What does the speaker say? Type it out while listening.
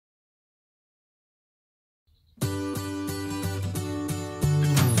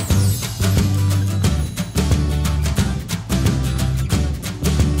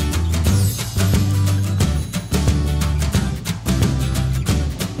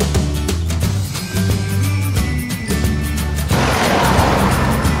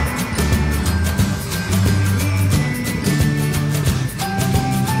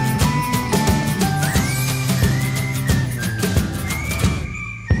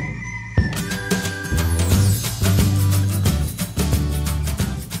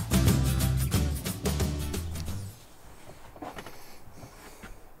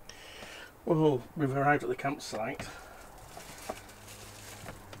So we've arrived at the campsite,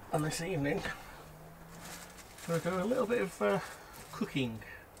 and this evening we're going to do a little bit of cooking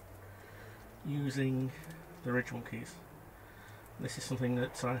using the ridge monkeys. This is something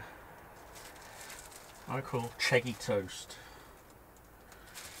that I call cheggy toast.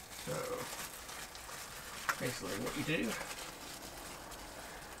 So basically what you do,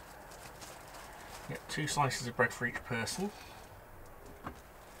 get 2 slices of bread for each person.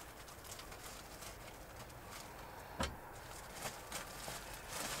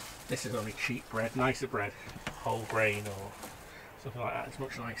 This is only cheap bread, nicer bread, whole grain or something like that, it's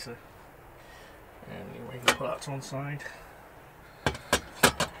much nicer. Anyway, you can put that to one side.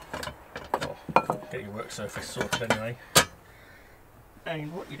 Well, get your work surface sorted anyway.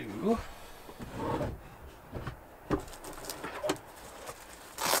 And what you do,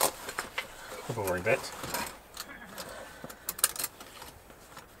 the boring bit,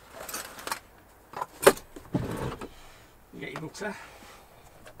 you get your butter.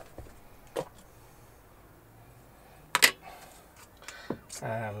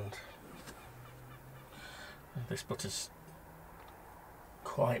 And this butter's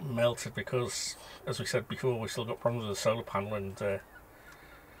quite melted because, as we said before, we've still got problems with the solar panel and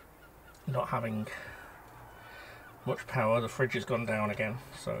not having much power. The fridge has gone down again.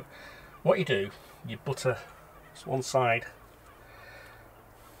 So what you do, you butter one side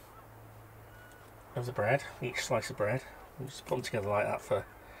of the bread, each slice of bread, and just put them together like that for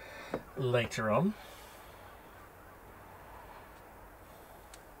later on.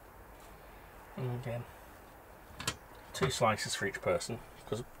 And again, 2 slices for each person,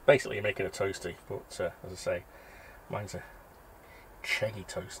 because basically you're making a toastie, but as I say, mine's a cheggy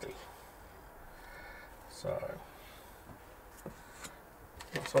toastie. So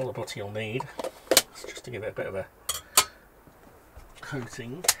that's all the butter you'll need. It's just to give it a bit of a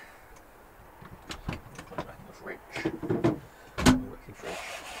coating. Put it back in the fridge. Working fridge.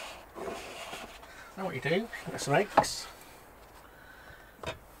 Now what you do, get some eggs.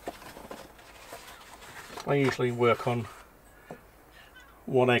 I usually work on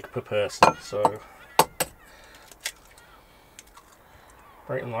 1 egg per person, so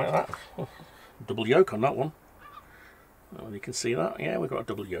break them like that. Oh, double yolk on that one. Oh, you can see that. Yeah, we've got a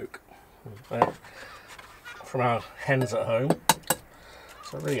double yolk from our hens at home.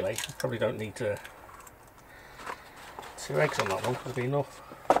 So really, I probably don't need 2 eggs on that one, because it'll be enough.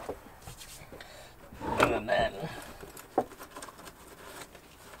 And then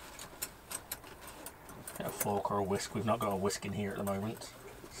a fork or a whisk. We've not got a whisk in here at the moment.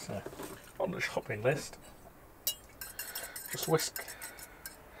 So on the shopping list, just whisk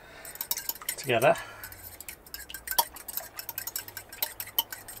together.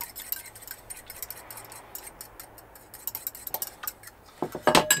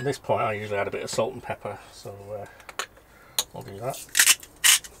 At this point I usually add a bit of salt and pepper, so I'll do that.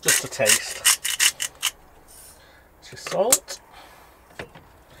 Just a taste. It's just salt.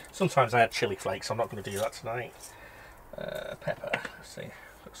 Sometimes I add chili flakes, I'm not going to do that tonight. Pepper, let's see,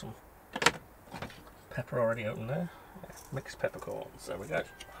 got some pepper already open there. Yeah, mixed peppercorns, there we go.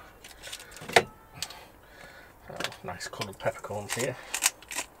 Nice coloured peppercorns here.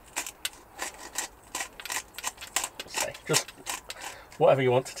 Let's see, just whatever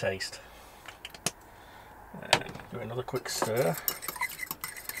you want to taste. Do another quick stir.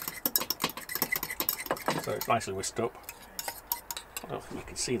 So it's nicely whisked up. I don't think you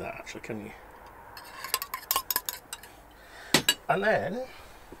can see that actually, can you? And then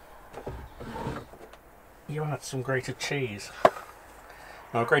you add some grated cheese.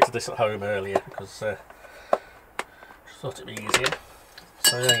 Now I grated this at home earlier because I just thought it'd be easier.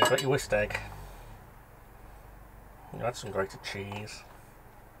 So there you've got your whisked egg. You add some grated cheese.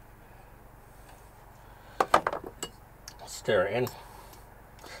 Stir it in.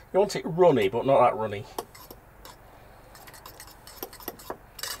 You want it runny, but not that runny.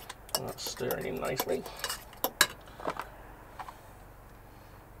 That's stirring in nicely.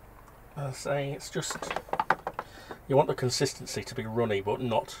 As I say, it's just, you want the consistency to be runny, but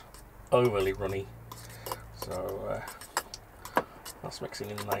not overly runny. So that's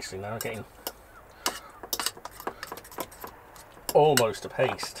mixing in nicely now, getting almost a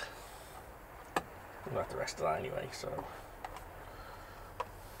paste. We'll add the rest of that anyway, so.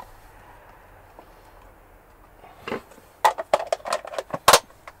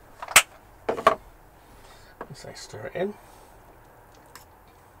 So stir it in.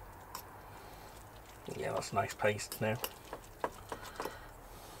 Yeah, that's a nice paste now.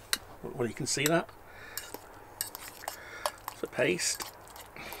 Well, you can see that. It's a paste.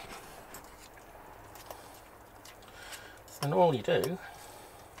 And all you do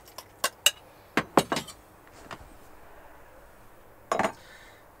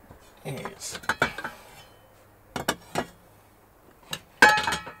is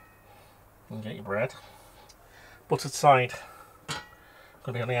you get your bread, buttered side going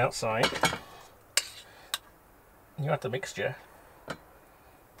to be on the outside, and you add the mixture.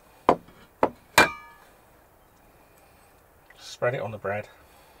 Spread it on the bread.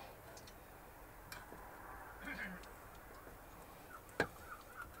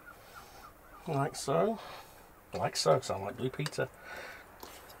 Like so. Like so, sound like blue pizza.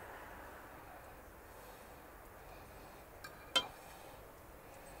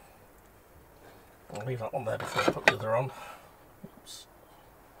 I'll leave that one there before I put the other on. Oops.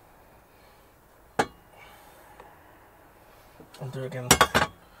 I'll do again for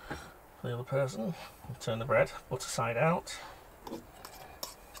the other person. I'll turn the bread, butter side out.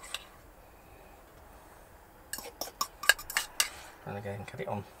 And again, get it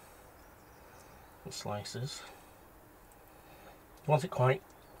on the slices. You want it quite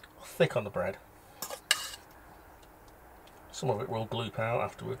thick on the bread. Some of it will gloop out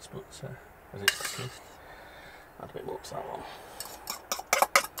afterwards, but as it's cooking, add a bit more to that one.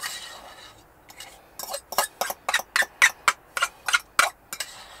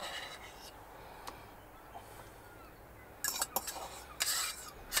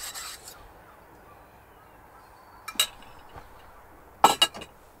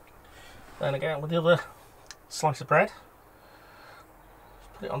 Then again with the other slice of bread,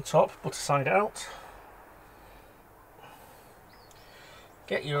 put it on top, butter side out.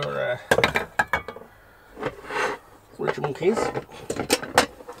 Get your Ridge Monkeys.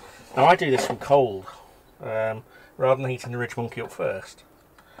 Now I do this from cold, rather than heating the Ridge Monkey up first.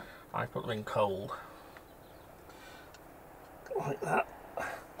 I put them in cold, like that.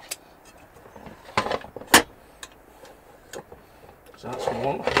 So that's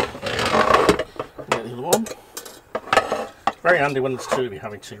one. Get the other one. It's very handy when there's two of you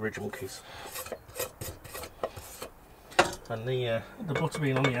having two Ridge Monkeys. And the butter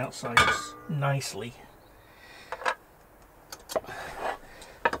being on the outside is nicely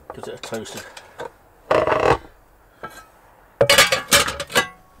gives it a toasted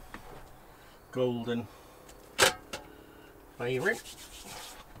golden flavouring.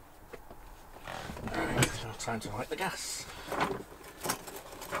 Right, now time to light the gas.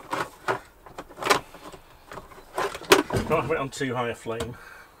 Don't have it on too high a flame.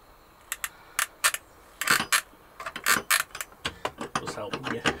 It does help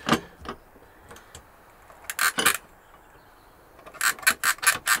with you.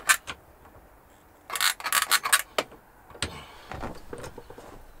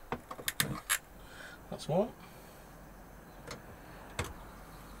 That's one.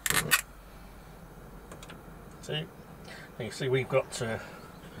 Two. And you see we've got two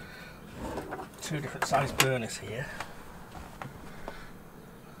different size burners here.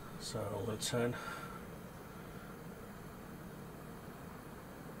 So I'm going to turn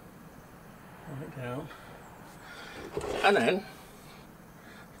right down, and then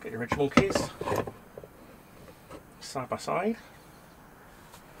get your Ridge Monkeys side by side.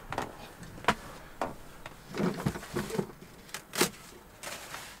 I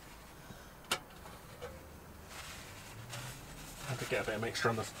had to get a bit of mixture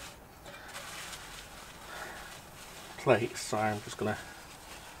on the plate, so I'm just going to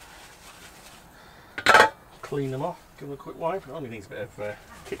clean them off, give them a quick wipe. It only needs a bit of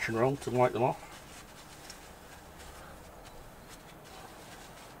kitchen roll to wipe them off.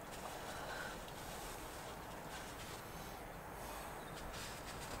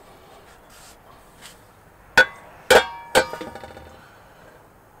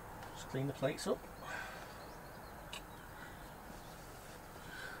 Just clean the plates up.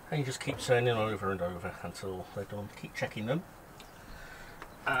 And you just keep turning over and over until they're done. Keep checking them.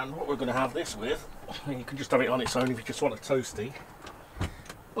 And what we're going to have this with, you can just have it on its own if you just want a toasty,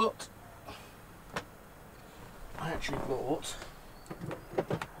 but I actually bought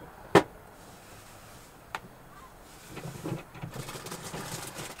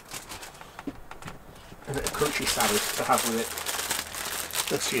a bit of crunchy salad to have with it.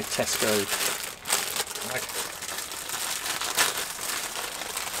 Just your Tesco.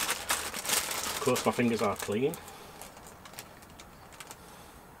 Of course my fingers are clean.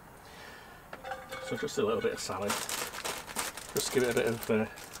 So just a little bit of salad, just give it a bit of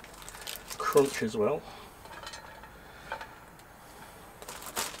crunch as well.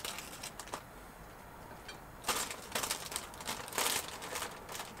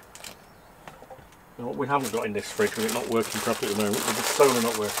 Now what we haven't got in this fridge, with it not working properly at the moment, with the solar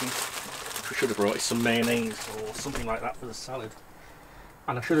not working, which we should have brought is some mayonnaise or something like that for the salad.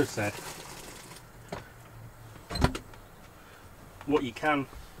 And I should have said, what you can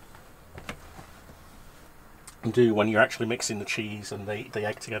do when you're actually mixing the cheese and the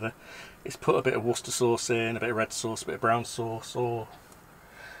egg together is put a bit of Worcester sauce in, a bit of red sauce, a bit of brown sauce, or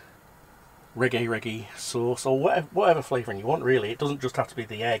reggae sauce, or whatever flavouring you want really. It doesn't just have to be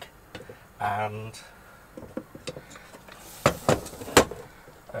the egg and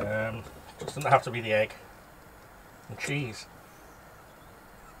just doesn't have to be the egg and cheese.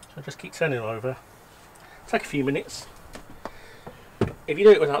 So just keep turning it over. Take a few minutes. If you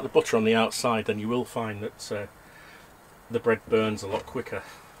do it without the butter on the outside, then you will find that the bread burns a lot quicker,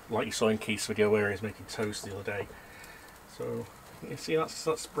 like you saw in Keith's video where he was making toast the other day. So you see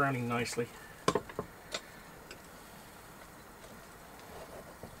that's browning nicely.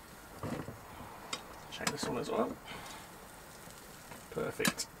 Check this one as well.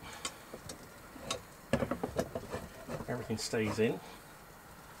 Perfect. Everything stays in.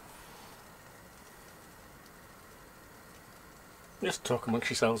 Just talk amongst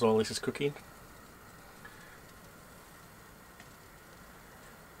yourselves while this is cooking.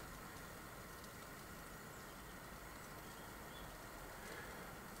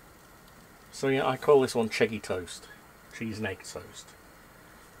 So yeah, I call this one Cheggy toast, cheese and egg toast.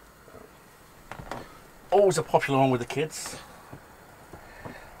 Always a popular one with the kids.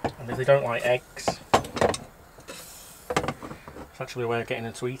 And if they don't like eggs, it's actually a way of getting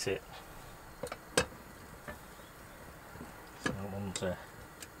them to eat it. So I want a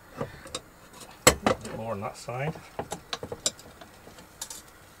bit more on that side.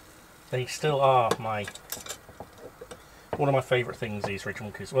 They still are one of my favourite things, these Ridge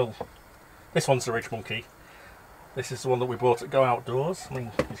Monkeys. Well, this one's the Ridge Monkey. This is the one that we bought at Go Outdoors. I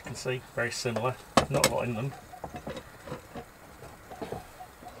mean, as you can see, very similar. Not a lot in them.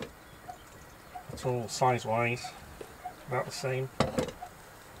 It's all size-wise about the same.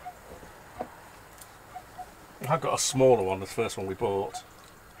 I've got a smaller one, the first one we bought.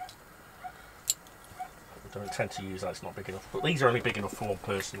 We don't tend to use that, it's not big enough. But these are only big enough for one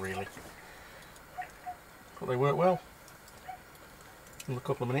person, really. But they work well. In a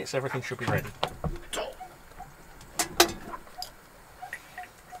couple of minutes, everything should be ready.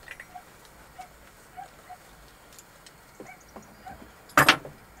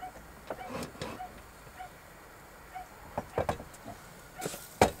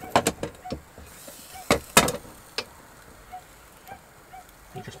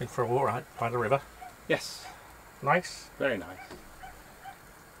 You've just been for a walk, right, by the river? Yes. Nice? Very nice.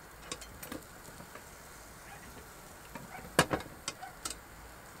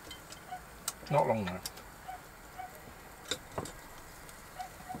 Not long now.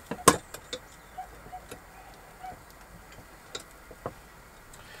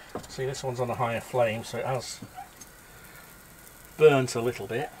 See, this one's on a higher flame, so it has burnt a little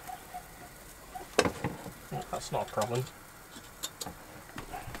bit. That's not a problem.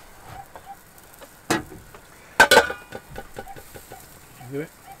 Do it.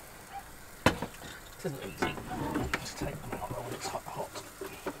 It isn't easy. Just take them out though when it's hot.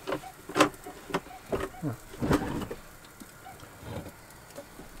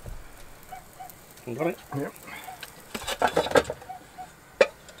 You got it? Yep.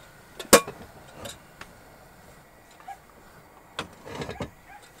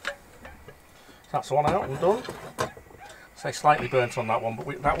 That's one out and done. Say slightly burnt on that one,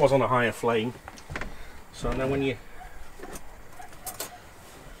 but that was on a higher flame. So now when you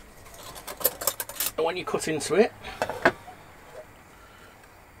cut into it,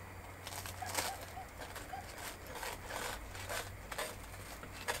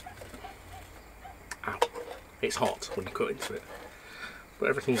 ow, it's hot when you cut into it, but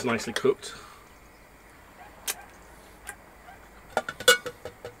everything's nicely cooked.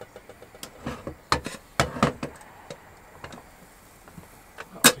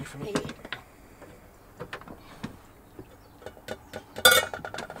 That'll do for me.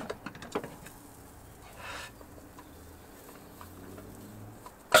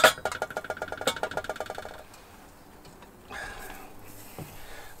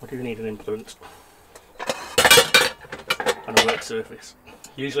 I do need an implement and a work surface.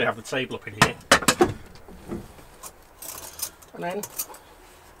 Usually have the table up in here, and then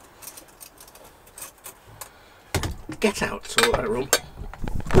get out to all that rum.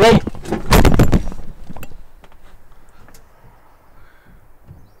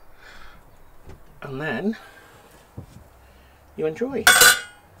 And then you enjoy.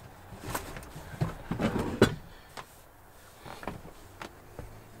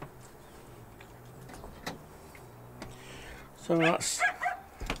 So that's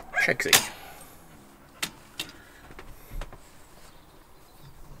Chegsy.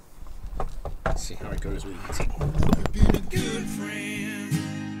 Let's see how it goes with eating.